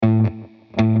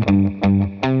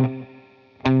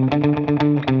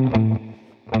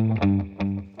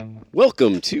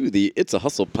Welcome to the It's a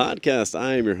Hustle podcast.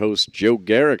 I am your host, Joe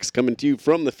Garrix, coming to you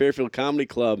from the Fairfield Comedy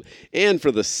Club. And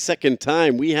for the second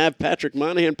time, we have Patrick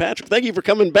Monahan. Patrick, thank you for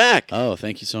coming back. Oh,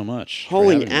 thank you so much.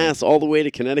 Hauling ass all the way to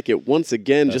Connecticut once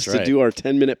again to do our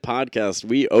 10-minute podcast.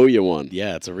 We owe you one.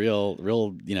 Yeah, it's a real,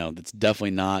 it's definitely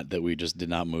not that we just did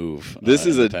not move. This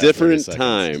is a different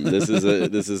time. This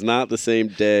is not the same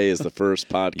day as the first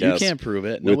podcast. You can't prove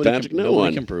it. With Patrick, no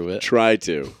one can prove it. Try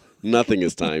to. Nothing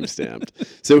is time-stamped.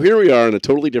 So here we are on a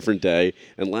totally different day.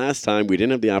 And last time we didn't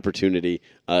have the opportunity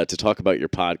to talk about your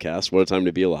podcast, What a Time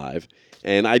to Be Alive.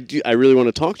 And I really want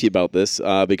to talk to you about this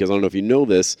because I don't know if you know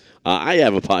this. I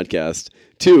have a podcast,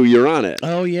 too. You're on it.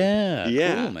 Oh, yeah.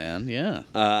 Yeah. Cool, man. Yeah.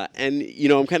 And,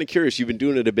 I'm kind of curious. You've been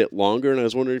doing it a bit longer, and I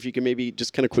was wondering if you could maybe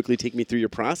just kind of quickly take me through your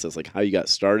process, like how you got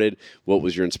started, what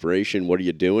was your inspiration, what are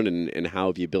you doing, and how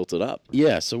have you built it up?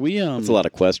 Yeah, so we... That's a lot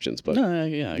of questions, but... No,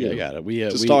 yeah, I got it. We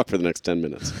talk for the next 10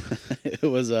 minutes. It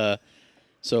was...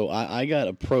 So I got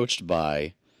approached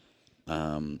by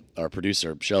our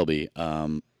producer, Shelby,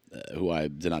 who I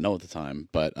did not know at the time,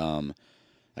 but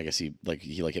I guess he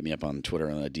hit me up on Twitter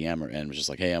and a DM and was just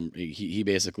like, hey, he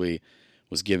basically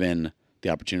was given the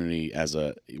opportunity as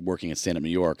working at Stand Up New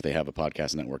York. They have a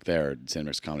podcast network there, Stand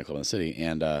Up Comedy Club in the city,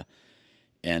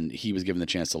 and he was given the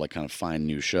chance to kind of find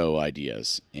new show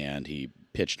ideas, and he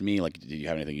pitched me like, do you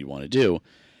have anything you'd want to do?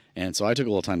 And so I took a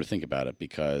little time to think about it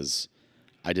because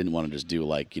I didn't want to just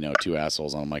do two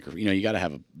assholes on a microphone. You got to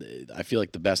have I feel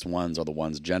like the best ones are the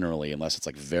ones generally, unless it's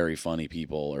very funny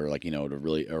people or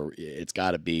it's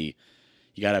got to be,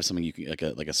 you got to have something you can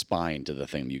like a spine to the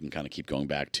thing that you can kind of keep going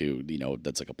back to,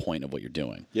 that's like a point of what you're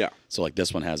doing. Yeah. So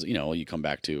this one has, you come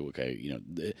back to,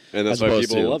 and that's why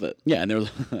people love it. Yeah. And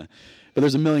but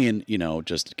there's a million,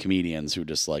 just comedians who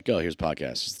just like, oh, here's a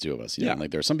podcast, just the two of us. Yeah. And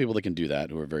there are some people that can do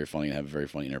that who are very funny and have a very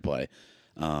funny interplay.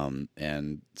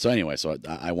 And so anyway,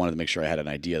 I wanted to make sure I had an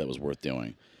idea that was worth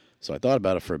doing. So I thought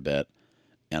about it for a bit,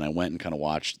 and I went and kind of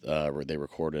watched, I went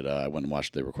and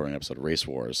watched the recording episode of Race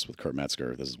Wars with Kurt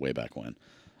Metzger. This is way back when.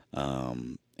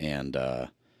 And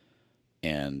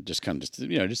just kind of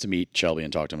just to meet Shelby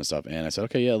and talk to him and stuff. And I said,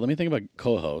 okay, yeah, let me think about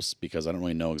co-hosts because I don't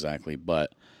really know exactly,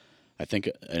 but I think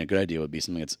a good idea would be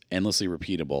something that's endlessly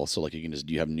repeatable. So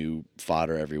you have new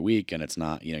fodder every week, and it's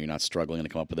not, you're not struggling to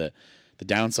come up with it. The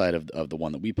downside of the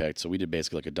one that we picked, so we did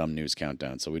basically a dumb news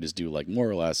countdown. So we just do more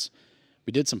or less,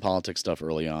 we did some politics stuff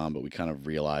early on, but we kind of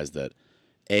realized that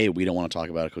A, we don't want to talk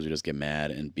about it because we just get mad,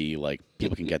 and B,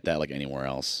 people can get that anywhere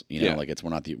else. We're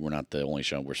not the only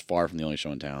show. We're far from the only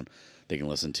show in town. They can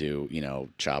listen to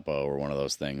Chapo or one of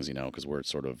those things, because we're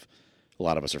sort of, a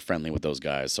lot of us are friendly with those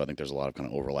guys. So I think there's a lot of kind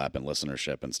of overlap in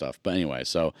listenership and stuff. But anyway,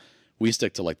 so we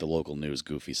stick to the local news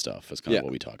goofy stuff is kind of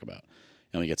what we talk about.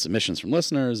 And we get submissions from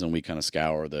listeners, and we kind of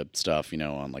scour the stuff,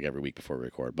 on every week before we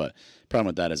record. But the problem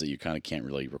with that is that you kind of can't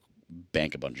really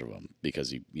bank a bunch of them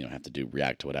because you have to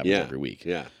react to what happens every week.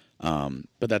 Yeah.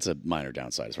 But that's a minor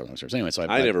downside as far as I'm concerned. Anyway, so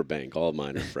I never bank. All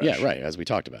mine are fresh. Yeah, right. As we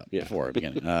talked about before at the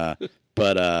beginning.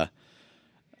 The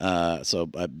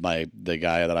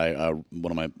guy that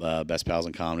one of my best pals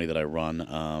in comedy that I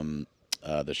run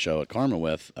the show at Karma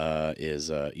with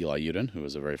is Eli Uden, who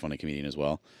is a very funny comedian as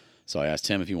well. So I asked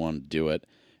him if he wanted to do it,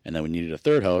 and then we needed a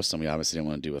third host, and we obviously didn't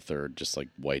want to do a third, just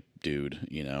white dude,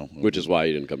 Which is why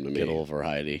you didn't come to me. Get a little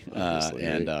variety. Kat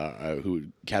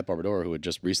Barbador, who had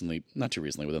just recently, not too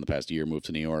recently, within the past year, moved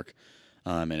to New York,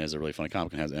 and is a really funny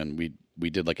comic, and we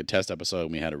did a test episode,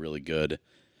 and we had a really good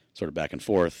sort of back and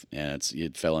forth, and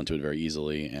it fell into it very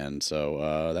easily, and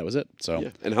so that was it. So. Yeah.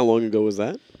 And how long ago was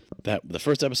that? The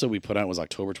first episode we put out was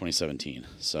October 2017.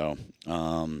 So.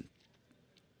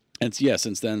 And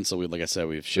since then, so like I said,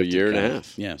 we've shifted a year and a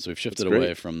half. Yeah, so we've shifted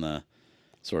away from the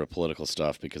sort of political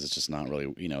stuff because it's just not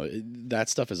really, that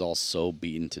stuff is all so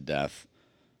beaten to death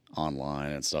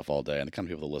online and stuff all day. And the kind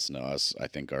of people that listen to us, I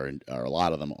think, are a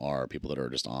lot of them are people that are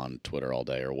just on Twitter all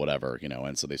day or whatever,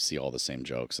 and so they see all the same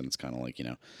jokes, and it's kind of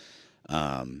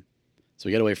so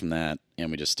we get away from that,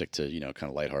 and we just stick to kind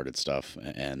of lighthearted stuff,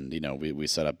 and we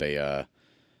set up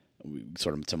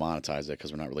sort of to monetize it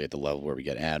because we're not really at the level where we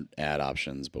get ad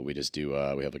options, but we just do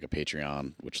we have a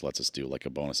Patreon which lets us do a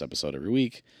bonus episode every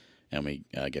week, and we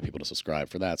get people to subscribe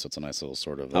for that. So it's a nice little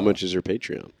sort of. How much is your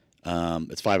Patreon?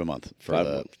 It's $5 a month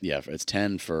for it's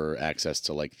 $10 for access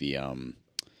to the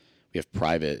we have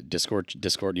private Discord. You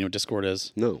know what Discord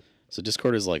is? No. So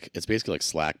Discord is it's basically like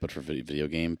Slack but for video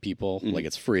game people. Mm-hmm.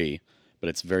 It's free, but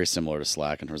it's very similar to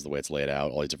Slack in terms of the way it's laid out,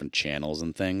 all these different channels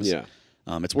and things. Yeah.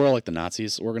 It's where all the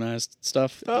Nazis organized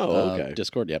stuff. Oh, okay.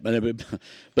 Discord, yeah, but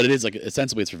it is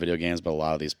ostensibly it's for video games, but a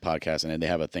lot of these podcasts and they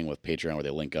have a thing with Patreon where they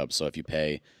link up. So if you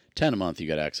pay $10 a month, you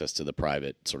get access to the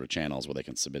private sort of channels where they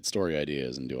can submit story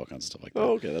ideas and do all kinds of stuff like that.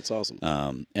 Oh, okay, that's awesome.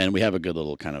 And we have a good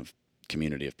little kind of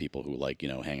community of people who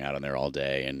hang out in there all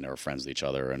day and are friends with each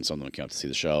other, and some of them came up to see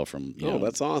the show from.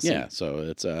 That's awesome. Yeah, so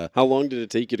it's How long did it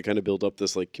take you to kind of build up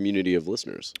this like community of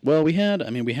listeners? Well, we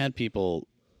had people.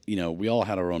 We all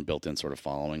had our own built-in sort of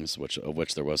followings, of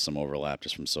which there was some overlap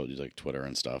just from like Twitter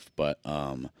and stuff. But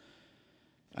I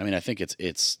think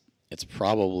it's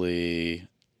probably.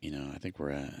 I think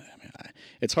we're at.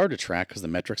 It's hard to track because the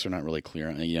metrics are not really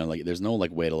clear. There's no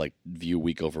way to view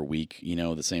week over week.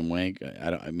 The same way.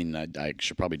 I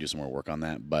should probably do some more work on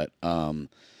that. But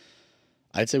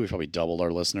I'd say we probably doubled our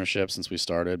listenership since we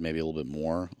started, maybe a little bit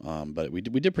more. But we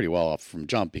did pretty well off from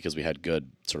jump because we had good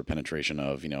sort of penetration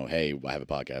of hey, I have a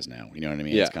podcast now. You know what I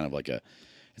mean? Yeah. It's kind of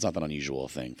it's not that unusual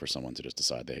thing for someone to just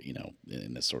decide that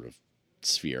in this sort of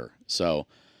sphere. So.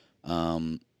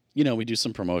 We do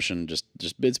some promotion. Just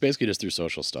it's basically just through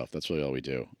social stuff. That's really all we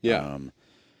do. Yeah.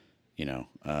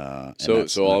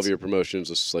 So all of your promotions,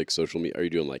 just like social media. Are you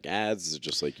doing like ads? Is it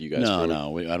just like you guys?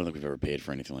 No. I don't think we've ever paid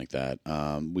for anything like that.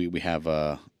 We have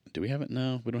do we have it?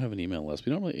 No, we don't have an email list.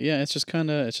 We don't really. Yeah, it's just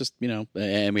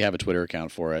and we have a Twitter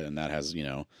account for it, and that has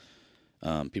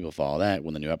people follow that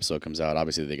when the new episode comes out.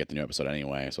 Obviously, they get the new episode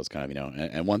anyway, so it's kind of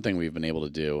And one thing we've been able to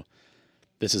do.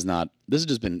 This has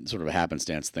just been sort of a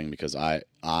happenstance thing because I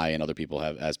and other people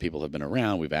have been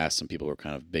around, we've asked some people who are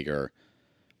kind of bigger.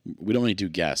 We don't really do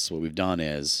guests. What we've done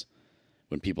is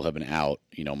when people have been out,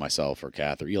 myself or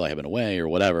Kath or Eli have been away or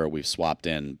whatever, we've swapped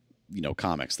in,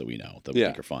 comics that we know that we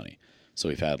think are funny. So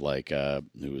we've had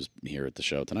who was here at the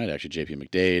show tonight, actually, JP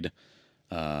McDade,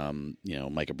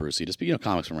 Micah Brucey, just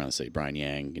comics from around the city, Brian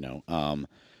Yang,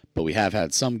 But we have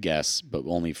had some guests, but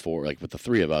only for with the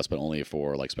three of us, but only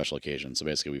for special occasions. So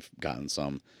basically, we've gotten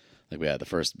some. We had the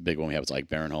first big one we had was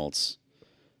Barinholtz.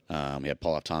 We had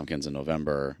Paul F. Tompkins in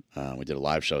November. We did a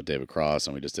live show with David Cross,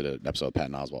 and we just did an episode of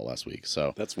Patton Oswalt last week.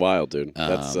 So that's wild, dude.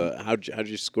 That's how'd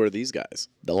you score these guys?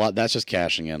 That's just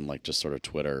cashing in just sort of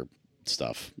Twitter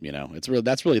stuff.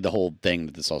 That's really the whole thing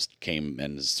that this all came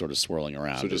and is sort of swirling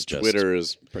around. So just Twitter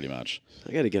is pretty much.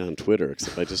 I got to get on Twitter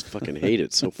except I just fucking hate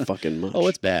it so fucking much. Oh,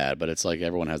 it's bad, but it's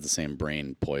everyone has the same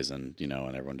brain poison,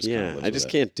 and everyone just kind of lives I just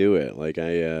with can't do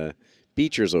it.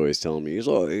 Beecher's always telling me, you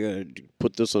gotta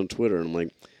put this on Twitter, and I'm like,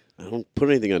 I don't put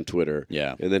anything on Twitter.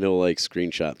 Yeah, and then he'll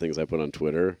screenshot things I put on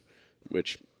Twitter,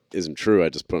 which isn't true. I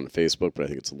just put it on Facebook, but I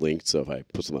think it's linked. So if I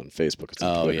put something on Facebook, it's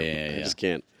on Twitter. Yeah. I just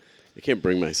can't. I can't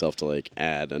bring myself to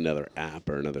add another app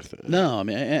or another thing. No,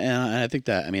 and I think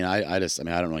that I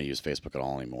don't really use Facebook at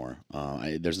all anymore.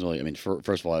 There's really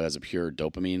first of all, as a pure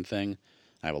dopamine thing,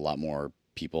 I have a lot more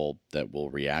people that will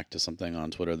react to something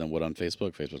on Twitter than would on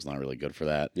Facebook. Facebook's not really good for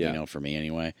that, for me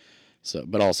anyway. So,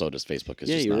 but also just Facebook is.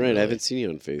 Yeah, just you're not right. Really... I haven't seen you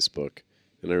on Facebook.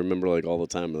 And I remember all the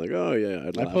time, oh yeah,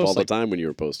 I'd laugh all the time when you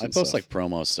were posting. I post stuff.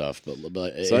 promo stuff, but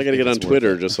so I got to get on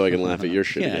Twitter just so I can laugh at your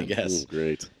shit. Yeah, again. I guess.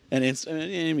 Great. And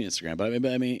Instagram,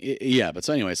 but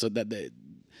so anyway, so that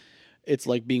it's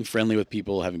like being friendly with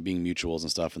people, being mutuals and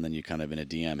stuff, and then you kind of in a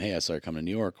DM, hey, I saw you coming to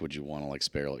New York. Would you want to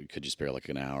could you spare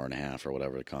an hour and a half or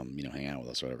whatever to come, hang out with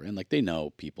us or whatever? And they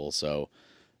know people, so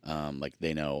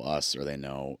they know us or they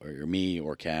know or me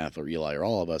or Kath or Eli or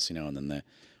all of us, and then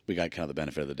we got kind of the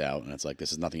benefit of the doubt, and it's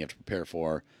this is nothing you have to prepare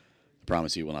for. I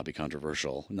promise you, it will not be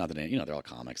controversial. Not that they're all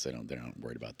comics; they're not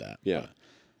worried about that. Yeah,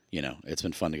 but, it's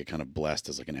been fun to get kind of blessed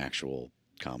as an actual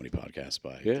comedy podcast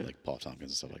by Paul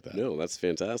Tompkins and stuff like that. No, that's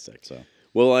fantastic. So,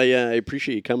 well, I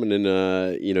appreciate you coming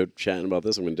and chatting about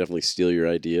this. I'm going to definitely steal your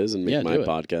ideas and make my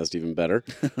podcast even better.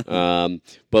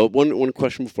 But one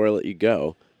question before I let you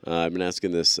go. I've been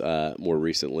asking this more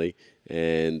recently,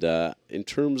 and in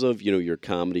terms of your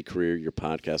comedy career, your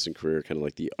podcasting career, kind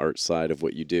of the art side of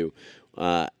what you do,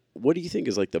 what do you think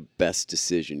is the best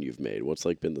decision you've made? What's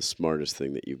been the smartest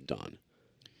thing that you've done?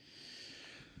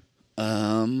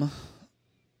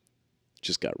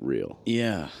 Just got real.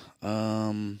 Yeah.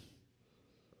 There's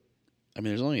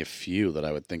only a few that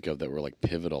I would think of that were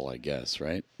pivotal, I guess,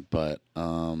 right? But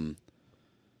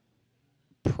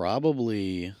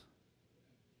probably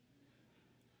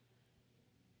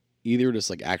either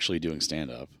just actually doing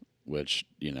stand-up, which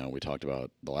we talked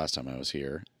about the last time I was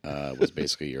here, was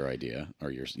basically your idea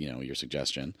or your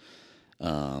suggestion.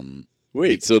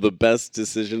 Wait, so the best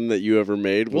decision that you ever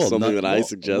made was something that I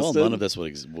suggested? Well, none of this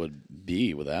would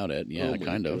be without it. Yeah,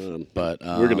 kind of. But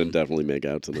we're gonna definitely make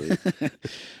out tonight.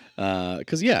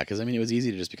 Because it was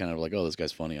easy to just be kind of oh, this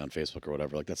guy's funny on Facebook or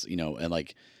whatever. That's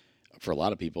and for a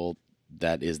lot of people,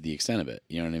 that is the extent of it.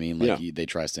 You know what I mean? They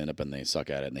try stand up and they suck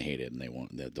at it and they hate it and they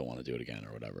don't want to do it again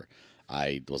or whatever.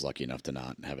 I was lucky enough to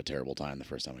not have a terrible time the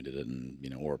first time I did it, and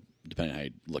or depending on how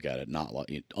you look at it, not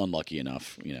unlucky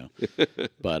enough,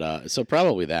 But so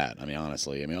probably that. I mean,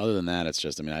 honestly, other than that, it's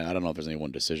just, I don't know if there's any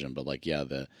one decision, but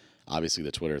obviously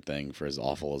the Twitter thing, for as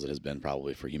awful as it has been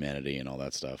probably for humanity and all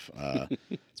that stuff,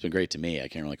 it's been great to me. I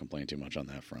can't really complain too much on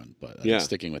that front, but I think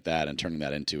sticking with that and turning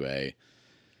that into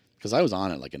because I was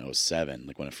on it in 2007,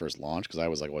 when it first launched, because I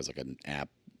was always an app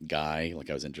guy,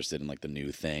 I was interested in the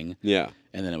new thing. Yeah.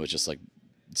 And then it was just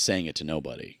saying it to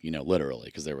nobody, literally,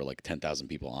 because there were 10,000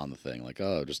 people on the thing,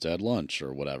 oh, just had lunch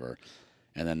or whatever.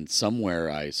 And then somewhere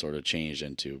I sort of changed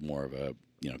into more of a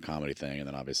comedy thing, and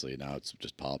then obviously now it's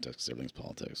just politics. Everything's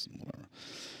politics and whatever.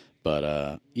 But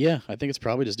I think it's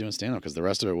probably just doing stand-up, because the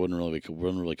rest of it wouldn't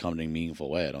really come in a meaningful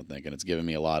way, I don't think. And it's given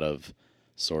me a lot of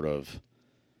sort of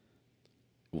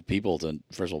people to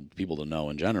know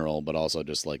in general, but also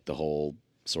just the whole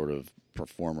sort of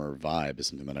performer vibe is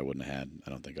something that I wouldn't have had, I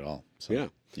don't think, at all. So, yeah.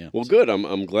 Well, good.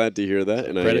 I'm glad to hear that.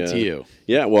 And credit to you.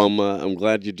 Yeah. Well, I'm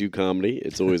glad you do comedy.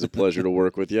 It's always a pleasure to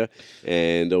work with you,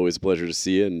 and always a pleasure to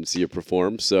see you and see you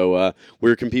perform. So,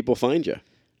 where can people find you?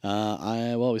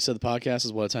 We said the podcast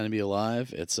is What a Time to Be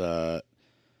Alive. It's on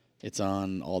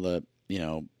all the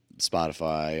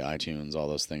Spotify, iTunes, all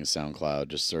those things, SoundCloud.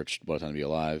 Just search What a Time to Be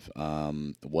Alive.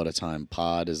 What a Time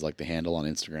Pod is the handle on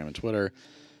Instagram and Twitter.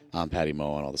 I'm Patty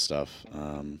Moe and all the stuff.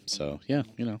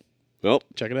 Well,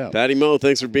 check it out. Patty Moe,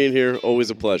 thanks for being here.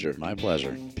 Always a pleasure. My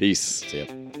pleasure. Peace. See ya.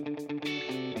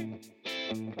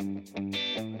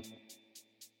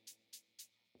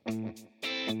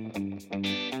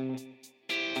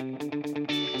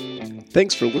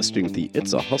 Thanks for listening to the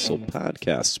It's a Hustle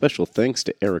podcast. Special thanks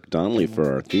to Eric Donnelly for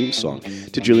our theme song,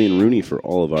 to Jillian Rooney for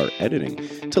all of our editing,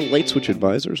 to Lightswitch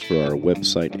Advisors for our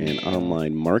website and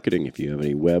online marketing. If you have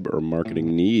any web or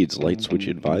marketing needs, Lightswitch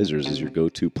Advisors is your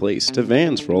go-to place, to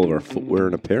Vans for all of our footwear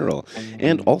and apparel.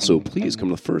 And also, please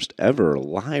come to the first ever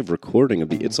live recording of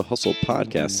the It's a Hustle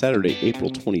podcast, Saturday, April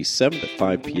 27th at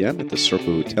 5 p.m. at the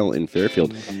Circle Hotel in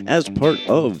Fairfield, as part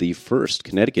of the first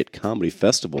Connecticut Comedy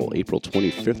Festival, April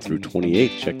 25th through 28th.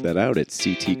 Check that out at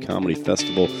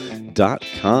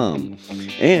ctcomedyfestival.com.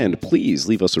 And please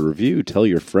leave us a review. Tell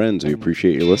your friends. We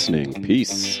appreciate you listening.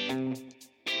 Peace.